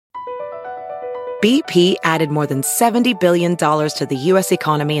BP added more than $70 billion to the U.S.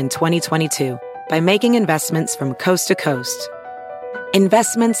 economy in 2022 by making investments from coast to coast.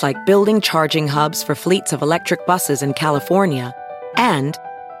 Investments like building charging hubs for fleets of electric buses in California and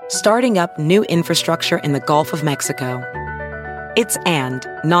starting up new infrastructure in the Gulf of Mexico. It's and,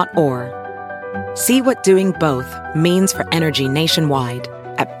 not or. See what doing both means for energy nationwide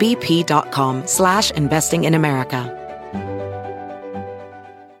at bp.com/investing in America.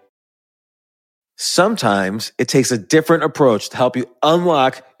 Sometimes it takes a different approach to help you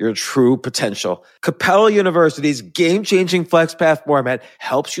unlock your true potential. Capella University's game-changing FlexPath format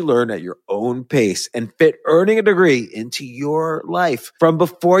helps you learn at your own pace and fit earning a degree into your life. From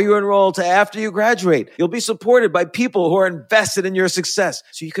before you enroll to after you graduate, you'll be supported by people who are invested in your success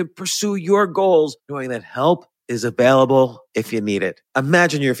so you can pursue your goals knowing that help is available if you need it.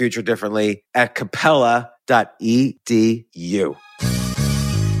 Imagine your future differently at capella.edu.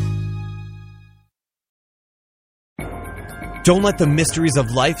 Don't let the mysteries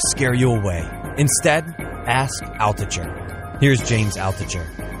of life scare you away. Instead, ask Altucher. Here's James Altucher.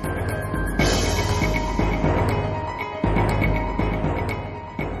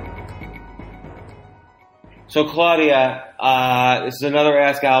 So Claudia, this is another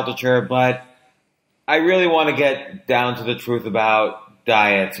Ask Altucher, but I really want to get down to the truth about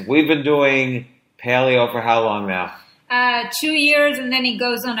diets. We've been doing paleo for how long now? 2 years, and then it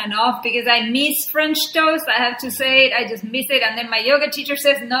goes on and off because I miss French toast. I have to say it. I just miss it. And then my yoga teacher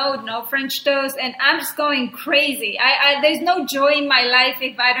says, no French toast. And I'm just going crazy. There's no joy in my life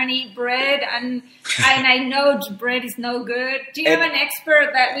if I don't eat bread. And I know bread is no good. Do you have an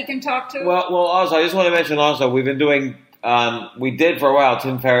expert that we can talk to? Well, also, I just want to mention also, we've been doing, we did for a while,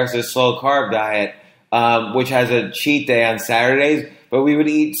 Tim Ferriss's slow carb diet, which has a cheat day on Saturdays. But we would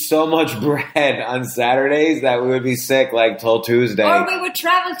eat so much bread on Saturdays that we would be sick like till Tuesday. Or we would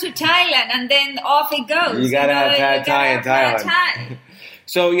travel to Thailand and then off it goes. You gotta have pad thai in Thailand.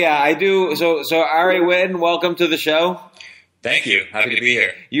 So yeah, I do. So Ari Whitten, welcome to the show. Thank you. Happy to be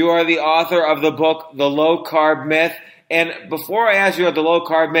here. You are the author of the book, The Low Carb Myth. And before I ask you about the low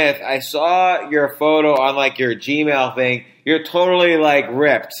carb myth, I saw your photo on like your Gmail thing. You're totally like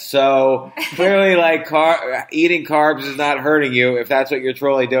ripped. So clearly like eating carbs is not hurting you if that's what you're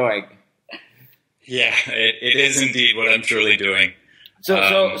truly doing. Yeah, it is indeed what I'm truly doing.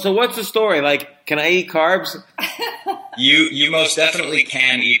 So what's the story? Like, can I eat carbs? You most definitely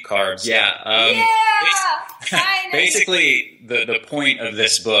can eat carbs. Yeah. Basically, the point of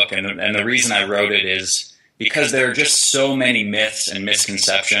this book and the reason I wrote it is because there are just so many myths and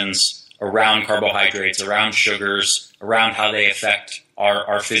misconceptions around carbohydrates, around sugars, around how they affect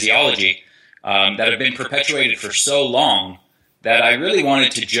our physiology that have been perpetuated for so long that I really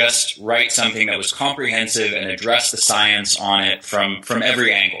wanted to just write something that was comprehensive and address the science on it from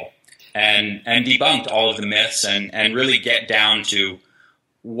every angle and debunked all of the myths and really get down to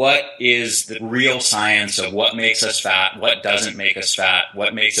what is the real science of what makes us fat, what doesn't make us fat,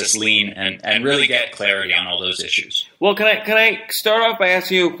 what makes us lean, and really get clarity on all those issues. Well, can I start off by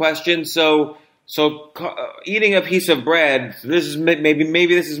asking you a question? So eating a piece of bread, this is maybe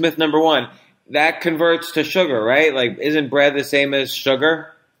this is myth number one, that converts to sugar, right? Like, isn't bread the same as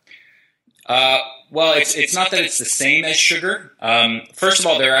sugar? Well, it's not that it's the same as sugar. First of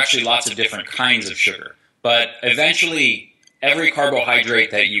all, there are actually lots of different kinds of sugar, but eventually every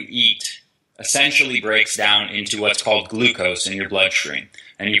carbohydrate that you eat essentially breaks down into what's called glucose in your bloodstream.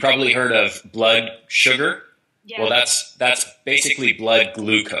 And you probably heard of blood sugar. Yeah. Well, that's basically blood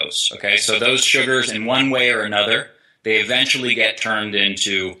glucose. Okay, so those sugars, in one way or another, they eventually get turned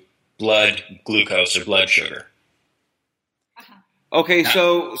into blood glucose or blood sugar. Okay,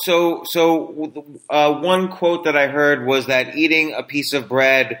 so one quote that I heard was that eating a piece of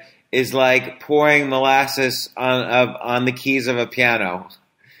bread is like pouring molasses on the keys of a piano.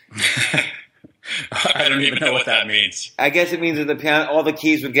 I don't even know what that means. I guess it means that all the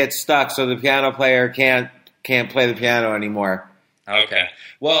keys would get stuck, so the piano player can't play the piano anymore. Okay.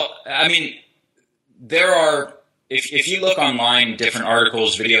 Well, I mean, there are, if you look online, different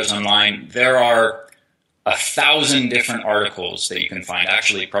articles, videos online, there are 1,000 different articles that you can find.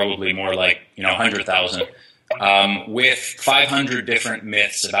 Actually, probably more like 100,000. With 500 different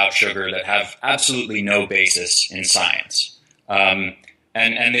myths about sugar that have absolutely no basis in science. And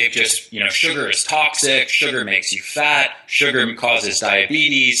they've just, sugar is toxic, sugar makes you fat, sugar causes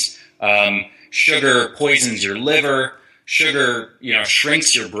diabetes, sugar poisons your liver, sugar,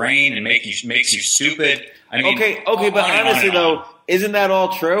 shrinks your brain and makes you stupid. I mean, okay, but honestly though, isn't that all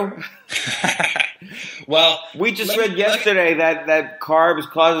true? Well, we just read yesterday that carbs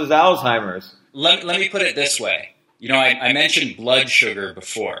causes Alzheimer's. Let me put it this way. I mentioned blood sugar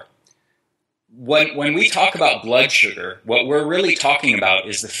before. when we talk about blood sugar, what we're really talking about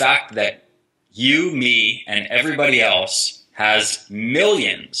is the fact that you, me, and everybody else has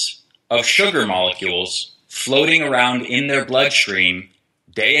millions of sugar molecules floating around in their bloodstream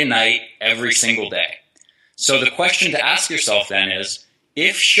day and night, every single day. So the question to ask yourself then is,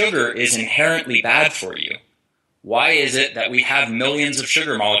 if sugar is inherently bad for you, why is it that we have millions of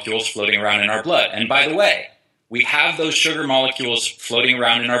sugar molecules floating around in our blood? And by the way, we have those sugar molecules floating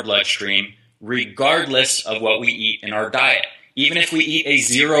around in our bloodstream regardless of what we eat in our diet. Even if we eat a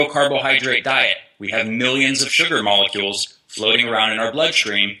zero carbohydrate diet, we have millions of sugar molecules floating around in our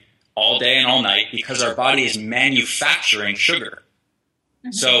bloodstream all day and all night because our body is manufacturing sugar.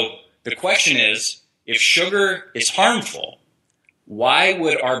 Mm-hmm. So the question is, if sugar is harmful, why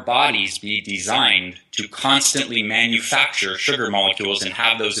would our bodies be designed to constantly manufacture sugar molecules and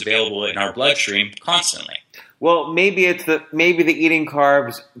have those available in our bloodstream constantly? Well, maybe the eating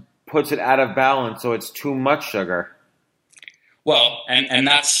carbs puts it out of balance, so it's too much sugar. Well, and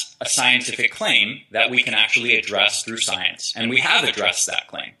that's a scientific claim that we can actually address through science. And we have addressed that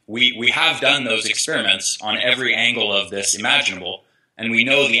claim. We have done those experiments on every angle of this imaginable, and we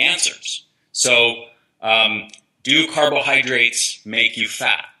know the answers. So, do carbohydrates make you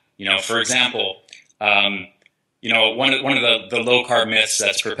fat? For example, one of the low-carb myths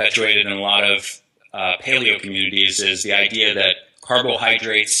that's perpetuated in a lot of paleo communities is the idea that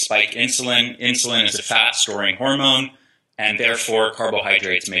carbohydrates spike insulin. Insulin is a fat-storing hormone, and therefore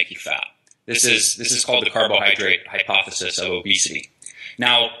carbohydrates make you fat. This is called the carbohydrate hypothesis of obesity.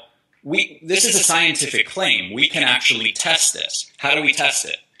 Now, this is a scientific claim. We can actually test this. How do we test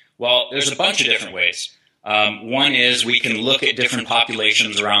it? Well, there's a bunch of different ways. One is we can look at different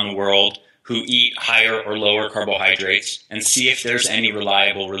populations around the world who eat higher or lower carbohydrates and see if there's any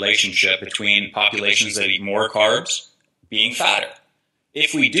reliable relationship between populations that eat more carbs being fatter.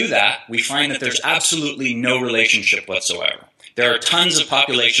 If we do that, we find that there's absolutely no relationship whatsoever. There are tons of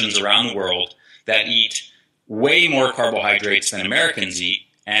populations around the world that eat way more carbohydrates than Americans eat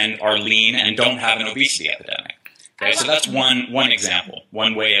and are lean and don't have an obesity epidemic. Okay, so that's one example,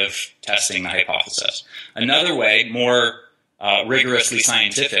 one way of testing the hypothesis. Another way, more rigorously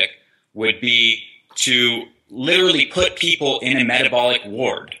scientific, would be to literally put people in a metabolic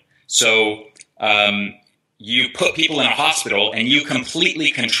ward. So you put people in a hospital and you completely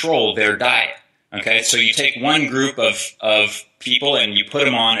control their diet. Okay, so you take one group of people and you put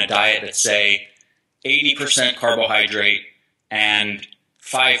them on a diet that's, say, 80% carbohydrate and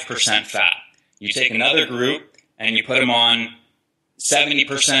 5% fat. You take another group and you put them on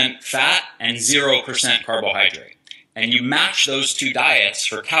 70% fat and 0% carbohydrate. And you match those two diets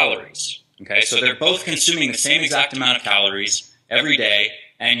for calories. Okay, so they're both consuming the same exact amount of calories every day,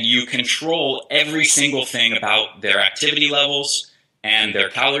 and you control every single thing about their activity levels and their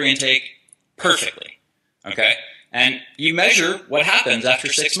calorie intake perfectly. Okay? And you measure what happens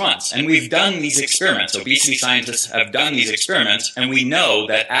after 6 months. And we've done these experiments. Obesity scientists have done these experiments, and we know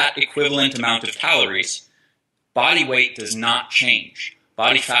that at equivalent amount of calories, body weight does not change.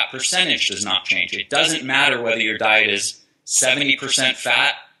 Body fat percentage does not change. It doesn't matter whether your diet is 70%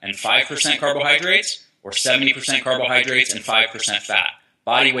 fat and 5% carbohydrates or 70% carbohydrates and 5% fat.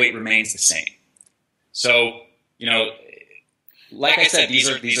 Body weight remains the same. So, like I said, these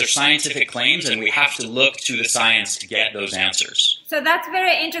are scientific claims, and we have to look to the science to get those answers. So that's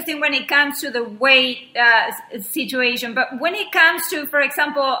very interesting when it comes to the weight situation. But when it comes to, for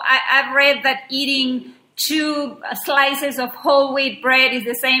example, I've read that eating 2 slices of whole wheat bread is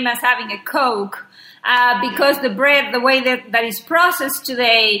the same as having a Coke. Because the bread, the way that is processed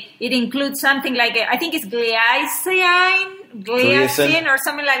today, it includes something like, I think it's gliacin or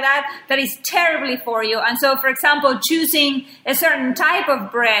something like that is terribly for you. And so, for example, choosing a certain type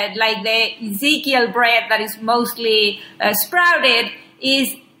of bread, like the Ezekiel bread that is mostly sprouted,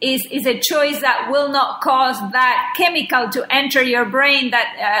 is a choice that will not cause that chemical to enter your brain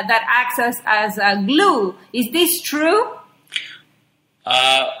that acts as a glue. Is this true?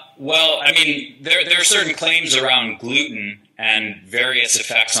 Well, I mean, there are certain claims around gluten and various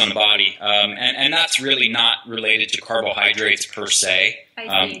effects on the body, and that's really not related to carbohydrates per se.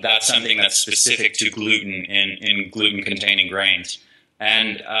 That's something that's specific to gluten in gluten-containing grains.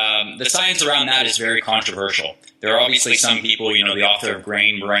 And the science around that is very controversial. There are obviously some people, the author of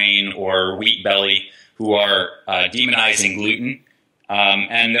Grain Brain or Wheat Belly, who are demonizing gluten.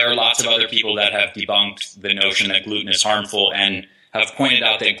 And there are lots of other people that have debunked the notion that gluten is harmful and have pointed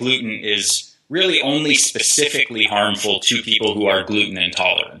out that gluten is really only specifically harmful to people who are gluten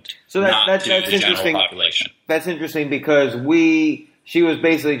intolerant, so not to the that's general interesting. Population. That's interesting because we she was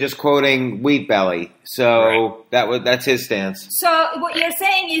basically just quoting Wheat Belly. So that's his stance. So what you're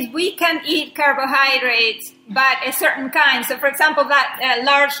saying is we can eat carbohydrates, but a certain kind. So, for example, that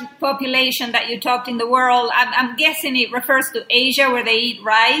large population that you talked in the world, I'm guessing it refers to Asia, where they eat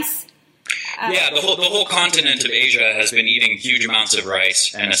rice. The whole continent of Asia has been eating huge amounts of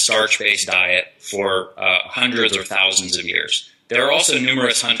rice and a starch-based diet for hundreds or thousands of years. There are also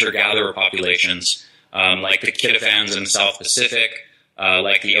numerous hunter-gatherer populations, like the Kitafans in the South Pacific,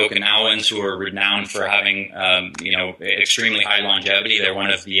 like the Okinawans, who are renowned for having extremely high longevity. They're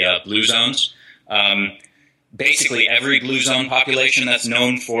one of the blue zones. Basically, every blue zone population that's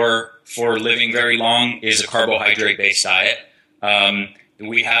known for living very long is a carbohydrate-based diet.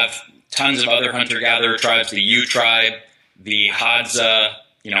 We have tons of other hunter-gatherer tribes, the Ute tribe, the Hadza,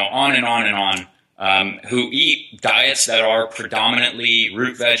 on and on and on, who eat diets that are predominantly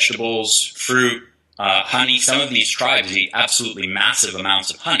root vegetables, fruit, honey. Some of these tribes eat absolutely massive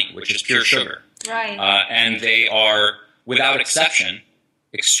amounts of honey, which is pure sugar. Right. And they are, without exception,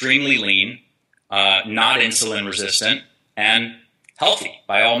 extremely lean, not insulin resistant, and healthy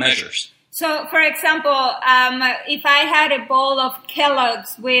by all measures. So, for example, if I had a bowl of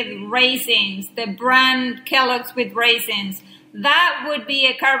Kellogg's with raisins, the brand Kellogg's with raisins, that would be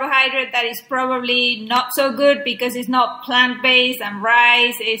a carbohydrate that is probably not so good because it's not plant-based, and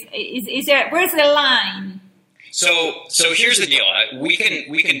rice is there. Where's the line? So here's the deal. We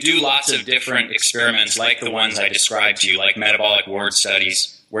can do lots of different experiments like the ones I described to you, like metabolic ward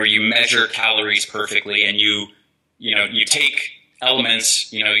studies, where you measure calories perfectly and you take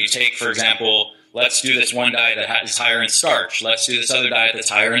elements, you take, for example, let's do this one diet that is higher in starch. Let's do this other diet that's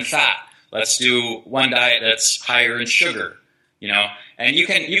higher in fat. Let's do one diet that's higher in sugar, and you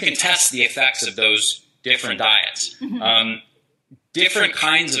can test the effects of those different diets. Mm-hmm. Different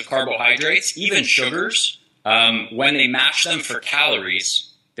kinds of carbohydrates, even sugars, when they match them for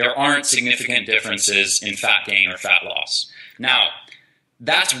calories, there aren't significant differences in fat gain or fat loss. Now,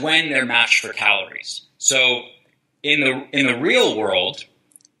 that's when they're matched for calories. So in the real world,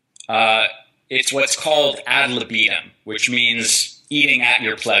 it's what's called ad libitum, which means eating at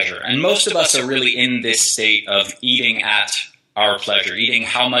your pleasure. And most of us are really in this state of eating at our pleasure, eating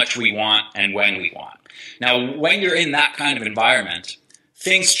how much we want and when we want. Now, when you're in that kind of environment,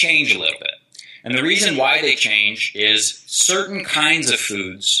 things change a little bit. And the reason why they change is certain kinds of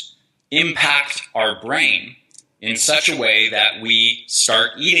foods impact our brain in such a way that we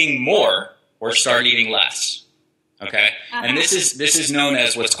start eating more or start eating less. Okay? Uh-huh. And this is known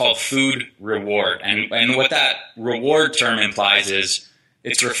as what's called food reward. And what that reward term implies is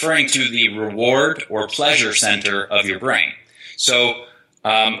it's referring to the reward or pleasure center of your brain. So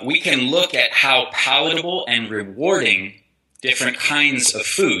we can look at how palatable and rewarding different kinds of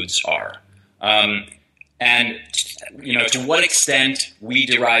foods are. And to what extent we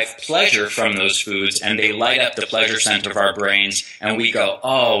derive pleasure from those foods, and they light up the pleasure center of our brains, and we go,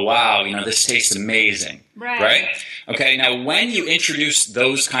 oh, wow, this tastes amazing, right? Okay, now when you introduce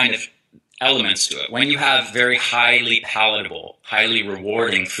those kind of elements to it, when you have very highly palatable, highly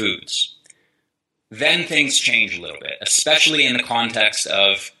rewarding foods, then things change a little bit, especially in the context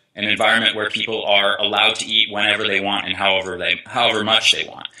of an environment where people are allowed to eat whenever they want and however much they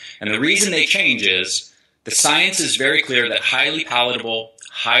want. And the reason they change is the science is very clear that highly palatable,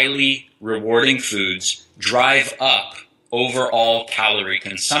 highly rewarding foods drive up overall calorie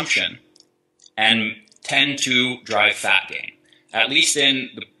consumption and tend to drive fat gain, at least in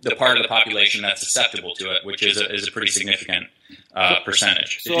the part of the population that's susceptible to it, which is a pretty significant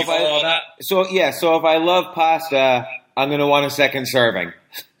percentage. Did you follow all that? So if I love pasta, I'm going to want a second serving.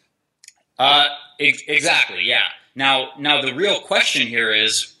 Exactly, yeah. Now the real question here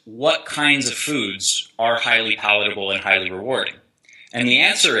is, what kinds of foods are highly palatable and highly rewarding? And the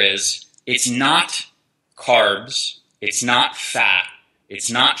answer is, it's not carbs, it's not fat, it's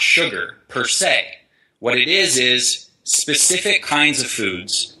not sugar per se. What it is specific kinds of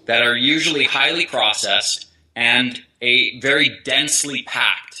foods that are usually highly processed and very densely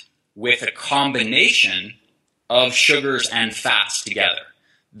packed with a combination of sugars and fats together.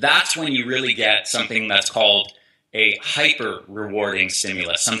 That's when you really get something that's called a hyper-rewarding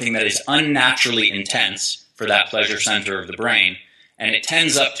stimulus, something that is unnaturally intense for that pleasure center of the brain, and it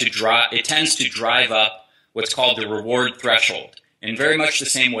tends to drive up what's called the reward threshold, in very much the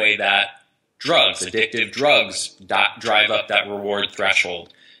same way that addictive drugs, drive up that reward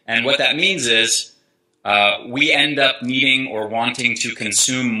threshold. And what that means is we end up needing or wanting to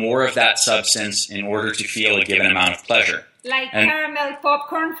consume more of that substance in order to feel a given amount of pleasure. Like caramel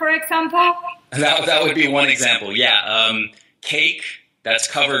popcorn, for example? That would be one example, yeah. Cake, that's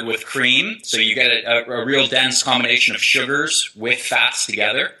covered with cream, so you get a real dense combination of sugars with fats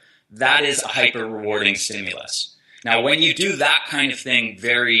together, that is a hyper-rewarding stimulus. Now, when you do that kind of thing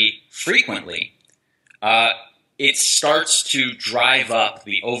very frequently, it starts to drive up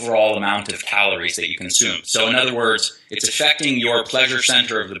the overall amount of calories that you consume. So in other words, it's affecting your pleasure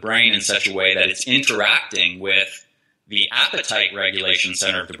center of the brain in such a way that it's interacting with the appetite regulation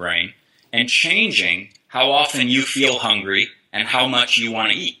center of the brain and changing how often you feel hungry and how much you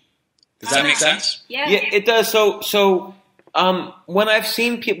want to eat. Does that make sense? Yeah, it does. So when I've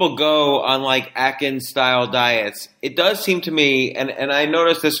seen people go on like Atkins style diets, it does seem to me, and I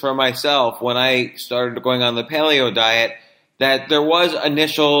noticed this for myself when I started going on the paleo diet, that there was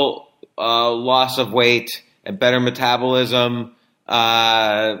initial loss of weight and better metabolism.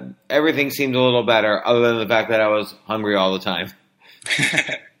 Everything seemed a little better, other than the fact that I was hungry all the time.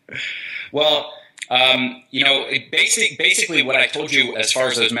 Well, basically what I told you as far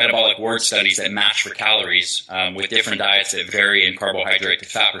as those metabolic ward studies that match for calories with different diets that vary in carbohydrate to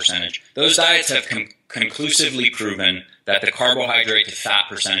fat percentage, those diets have conclusively proven that the carbohydrate to fat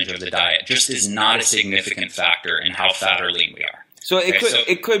percentage of the diet just is not a significant factor in how fat or lean we are. So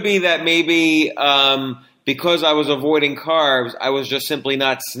it could be that maybe because I was avoiding carbs, I was just simply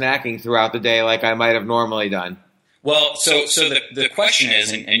not snacking throughout the day like I might have normally done. Well, so the question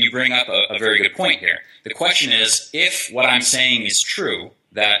is, and you bring up a very good point here, the question is, if what I'm saying is true,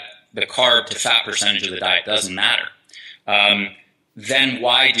 that the carb to fat percentage of the diet doesn't matter, then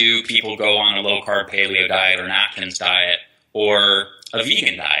why do people go on a low-carb paleo diet or an Atkins diet or a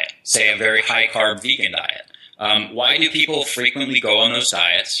vegan diet, say a very high-carb vegan diet? Why do people frequently go on those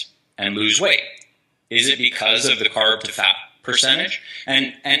diets and lose weight? Is it because of the carb to fat percentage?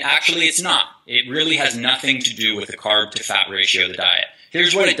 And actually it's not. It really has nothing to do with the carb to fat ratio of the diet.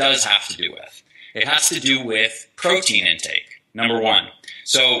 Here's what it does have to do with. It has to do with protein intake, number one.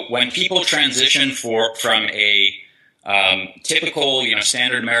 So when people transition from a typical,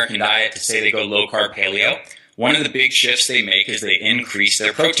 standard American diet to say they go low carb paleo, one of the big shifts they make is they increase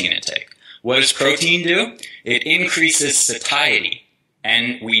their protein intake. What does protein do? It increases satiety.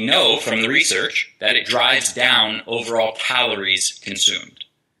 And we know from the research that it drives down overall calories consumed,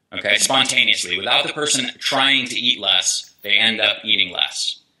 okay, spontaneously. Without the person trying to eat less, they end up eating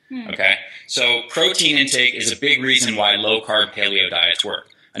less, okay? So protein intake is a big reason why low-carb paleo diets work.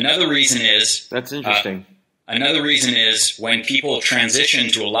 Another reason is... That's interesting. Another reason is when people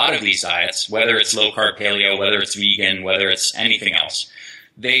transition to a lot of these diets, whether it's low-carb paleo, whether it's vegan, whether it's anything else,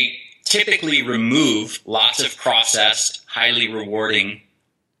 they typically remove lots of processed, highly rewarding,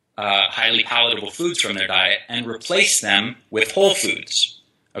 highly palatable foods from their diet and replace them with whole foods.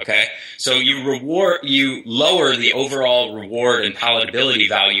 Okay, so you lower the overall reward and palatability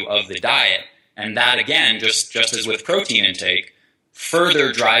value of the diet, and that again, just as with protein intake,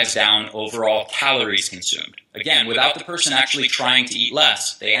 further drives down overall calories consumed. Again, without the person actually trying to eat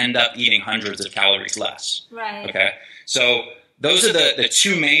less, they end up eating hundreds of calories less. Right. Okay, so those are the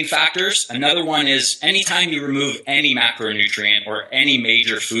two main factors. Another one is anytime you remove any macronutrient or any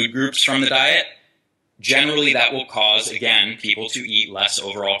major food groups from the diet, generally that will cause, again, people to eat less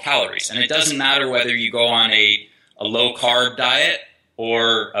overall calories. And it doesn't matter whether you go on a low-carb diet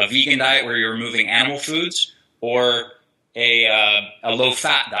or a vegan diet where you're removing animal foods or a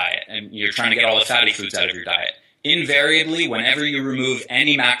low-fat diet and you're trying to get all the fatty foods out of your diet. Invariably, whenever you remove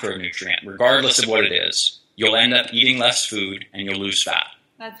any macronutrient, regardless of what it is, you'll end up eating less food and you'll lose fat.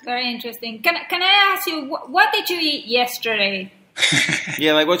 That's very interesting. Can I ask you, what did you eat yesterday?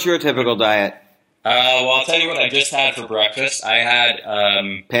 Yeah, like what's your typical diet? Well, I'll tell you what I just had for breakfast. I had...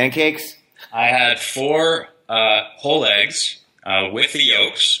 pancakes? I had 4 whole eggs with the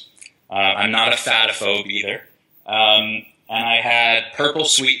yolks. I'm not a fatophobe either. And I had purple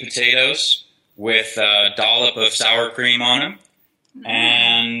sweet potatoes with a dollop of sour cream on them.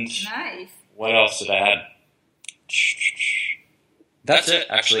 And nice. What else did I have? That's it,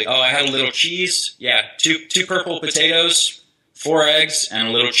 actually. Oh, I had a little cheese. Yeah, two purple potatoes, 4 eggs, and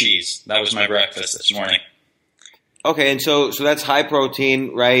a little cheese. That was my breakfast this morning. Okay, and so that's high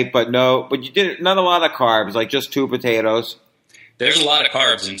protein, right? But you didn't, not a lot of carbs, like just 2 potatoes. There's a lot of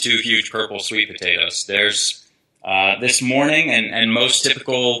carbs in 2 huge purple sweet potatoes. There's this morning and most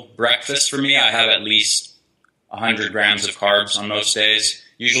typical breakfast for me, I have at least 100 grams of carbs on most days.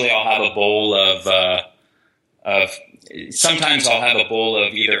 Usually I'll have a bowl sometimes I'll have a bowl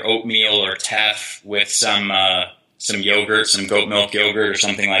of either oatmeal or teff with some yogurt, some goat milk yogurt or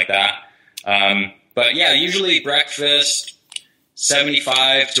something like that. But yeah, usually breakfast,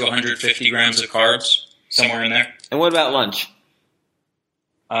 75 to 150 grams of carbs, somewhere in there. And what about lunch?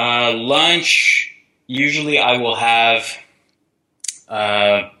 Lunch, usually I will have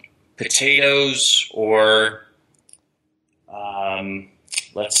potatoes or,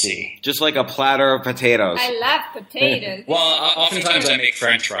 let's see. Just like a platter of potatoes. I love potatoes. Well, oftentimes I make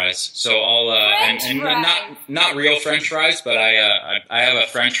French fries, so I'll not real French fries, but I have a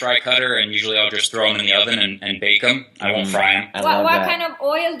French fry cutter, and usually I'll just throw them in the oven and bake them. I won't fry them. What kind of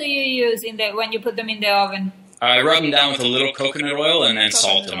oil do you use when you put them in the oven? I rub them down with a little coconut oil and then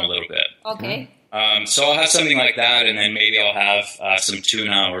salt them a little bit. Okay. So I'll have something like that, and then maybe I'll have some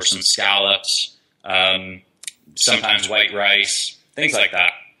tuna or some scallops, sometimes white rice, things like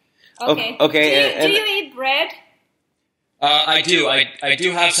that. Okay. Okay. Do you eat bread? I do. I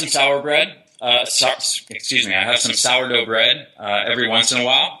do have some sour bread. I have some sourdough bread every once in a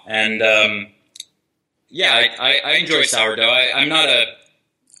while, and I enjoy sourdough. I'm not a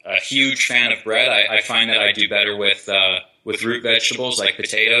huge fan of bread. I find that I do better with root vegetables like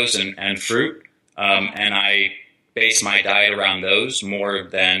potatoes and fruit, and I base my diet around those more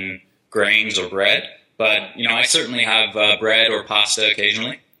than grains or bread. But I certainly have bread or pasta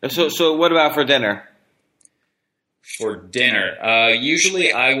occasionally. So what about for dinner? For dinner,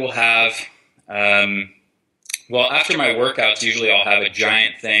 usually I will have. After my workouts, usually I'll have a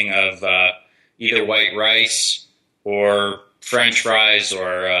giant thing of either white rice or French fries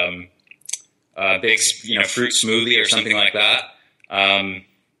or a big, fruit smoothie or something like that.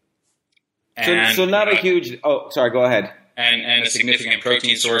 So not a huge. Oh, sorry. Go ahead. And a significant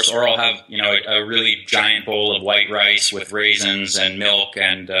protein source, or I'll have a really giant bowl of white rice with raisins and milk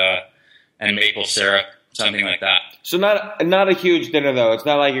and maple syrup, something like that. So not a huge dinner though. It's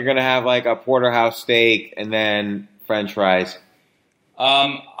not like you're going to have like a porterhouse steak and then French fries.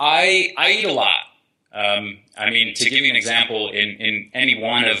 I eat a lot. To give you an example, in any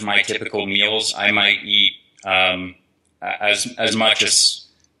one of my typical meals, I might eat as much as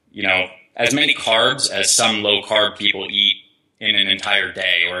as many carbs as some low carb people eat in an entire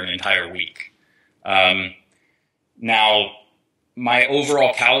day or an entire week. Now, my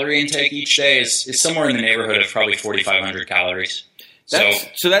overall calorie intake each day is somewhere in the neighborhood of probably 4,500 calories.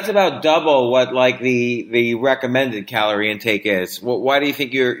 So that's about double what like the recommended calorie intake is. Why do you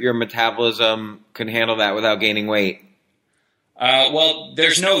think your metabolism can handle that without gaining weight?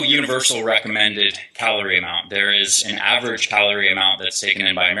 There's no universal recommended calorie amount. There is an average calorie amount that's taken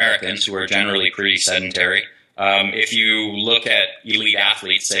in by Americans who are generally pretty sedentary. If you look at elite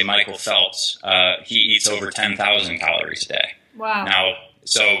athletes, say Michael Phelps, he eats over 10,000 calories a day. Wow. Now,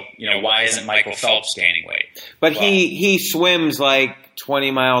 why isn't Michael Phelps gaining weight? But he swims like 20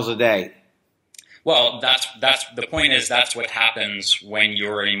 miles a day. Well, that's the point is that's what happens when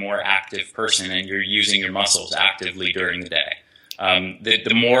you're a more active person and you're using your muscles actively during the day.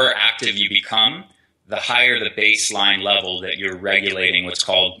 The more active you become, the higher the baseline level that you're regulating what's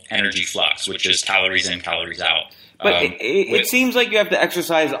called energy flux, which is calories in, calories out. But it seems like you have to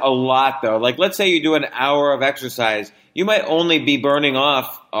exercise a lot, though. Like, let's say you do an hour of exercise. You might only be burning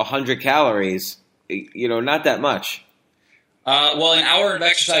off 100 calories, not that much. An hour of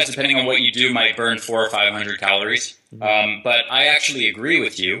exercise, depending on what you do, might burn 400 or 500 calories. But I actually agree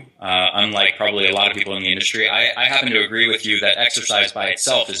with you, unlike probably a lot of people in the industry. I happen to agree with you that exercise by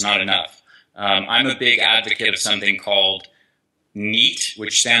itself is not enough. I'm a big advocate of something called NEAT,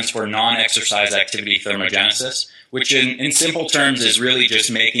 which stands for non-exercise activity thermogenesis, which in simple terms is really just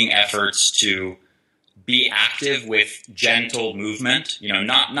making efforts to be active with gentle movement,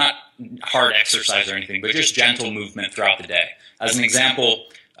 not hard exercise or anything, but just gentle movement throughout the day. As an example,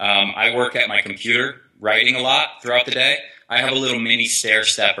 I work at my computer writing a lot throughout the day. I have a little mini stair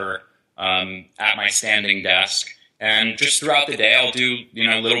stepper at my standing desk, and just throughout the day I'll do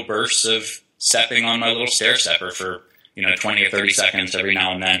little bursts of stepping on my little stair stepper for 20 or 30 seconds every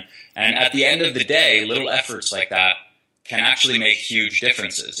now and then. And at the end of the day, little efforts like that can actually make huge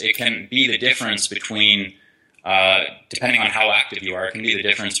differences. It can be the difference between, depending on how active you are, it can be the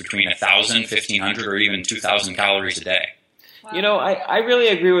difference between 1,000, 1,500, or even 2,000 calories a day. Wow. I really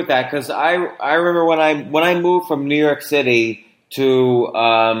agree with that because I remember when I moved from New York City to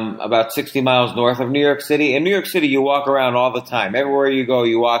about 60 miles north of New York City. In New York City, you walk around all the time. Everywhere you go,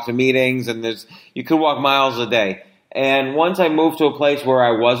 you walk to meetings, and you could walk miles a day. And once I moved to a place where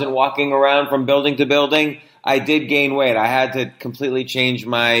I wasn't walking around from building to building, I did gain weight. I had to completely change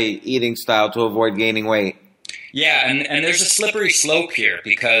my eating style to avoid gaining weight. Yeah, and there's a slippery slope here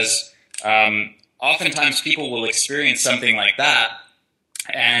because oftentimes people will experience something like that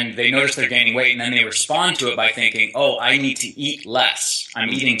and they notice they're gaining weight and then they respond to it by thinking, oh, I need to eat less. I'm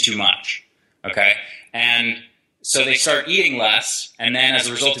eating too much. Okay? And so they start eating less, and then as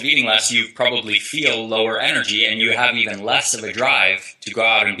a result of eating less, you probably feel lower energy and you have even less of a drive to go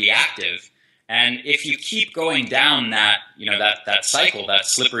out and be active. And if you keep going down that, that cycle, that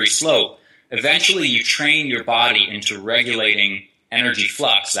slippery slope, eventually you train your body into regulating energy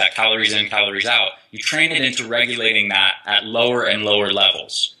flux, that calories in, calories out. You train it into regulating that at lower and lower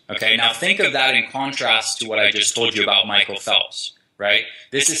levels. Okay, now think of that in contrast to what I just told you about Michael Phelps, right?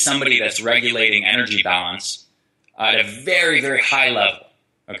 This is somebody that's regulating energy balance at a very, very high level.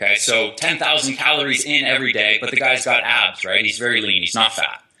 Okay, so 10,000 calories in every day, but the guy's got abs, right? He's very lean, he's not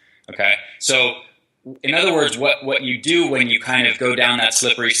fat. Okay, so in other words, what you do when you kind of go down that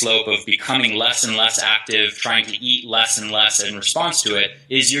slippery slope of becoming less and less active, trying to eat less and less in response to it,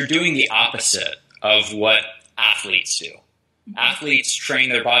 is you're doing the opposite of what athletes do. Athletes train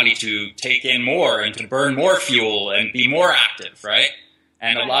their body to take in more and to burn more fuel and be more active, right?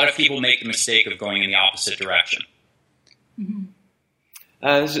 And a lot of people make the mistake of going in the opposite direction.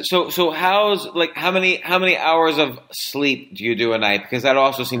 So how many hours of sleep do you do a night? Because that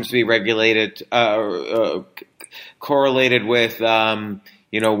also seems to be regulated, correlated with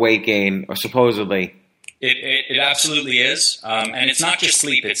weight gain, or supposedly. It absolutely is, and it's not just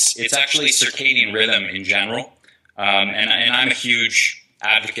sleep. It's actually circadian rhythm in general, and I'm a huge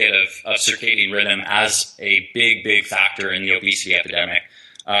advocate of circadian rhythm as a big factor in the obesity epidemic.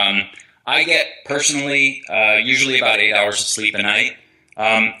 I get personally usually about 8 hours of sleep a night.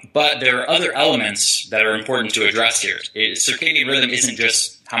 But there are other elements that are important to address here. Circadian rhythm isn't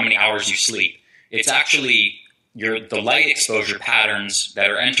just how many hours you sleep. It's actually the light exposure patterns that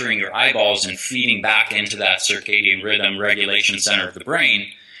are entering your eyeballs and feeding back into that circadian rhythm regulation center of the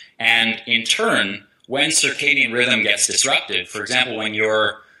brain. And in turn, when circadian rhythm gets disrupted, for example, when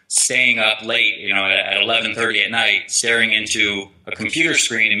you're staying up late, at 11:30 at night, staring into a computer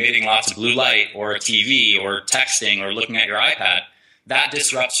screen, emitting lots of blue light, or a TV, or texting, or looking at your iPad, that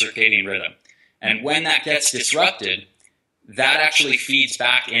disrupts circadian rhythm. And when that gets disrupted, that actually feeds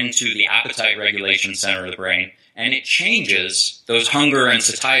back into the appetite regulation center of the brain, and it changes those hunger and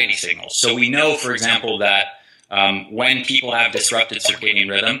satiety signals. So we know, for example, that when people have disrupted circadian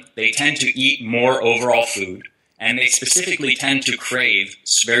rhythm, they tend to eat more overall food, and they specifically tend to crave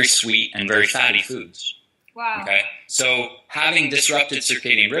very sweet and very fatty foods. Wow. Okay, so having disrupted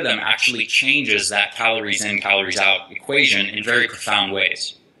circadian rhythm actually changes that calories in, calories out equation in very profound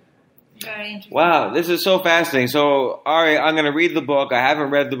ways. Very interesting. Wow, this is so fascinating. So, Ari, I'm going to read the book. I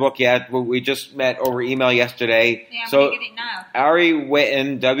haven't read the book yet, but we just met over email yesterday. Yeah, I'm going to get it now. Ari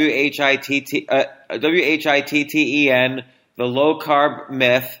Whitten, Whitten, The Low Carb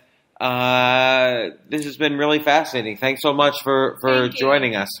Myth. This has been really fascinating. Thanks so much for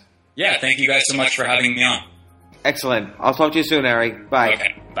joining us. Yeah, thank you guys so much for having me on. Excellent. I'll talk to you soon, Ari. Bye.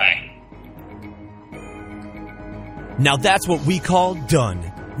 Okay, bye. Now that's what we call done.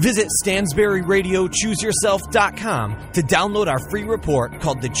 Visit StansberryRadioChooseYourself.com to download our free report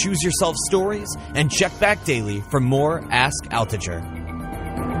called The Choose Yourself Stories and check back daily for more Ask Altucher.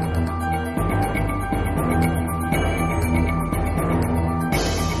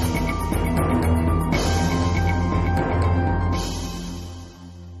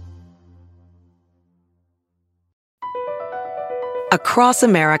 Across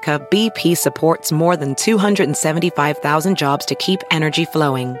America, BP supports more than 275,000 jobs to keep energy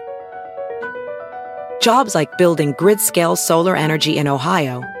flowing. Jobs like building grid-scale solar energy in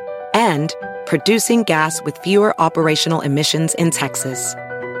Ohio and producing gas with fewer operational emissions in Texas.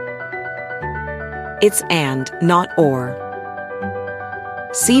 It's and, not or.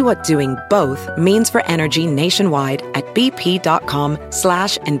 See what doing both means for energy nationwide at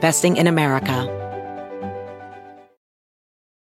bp.com/investing in America.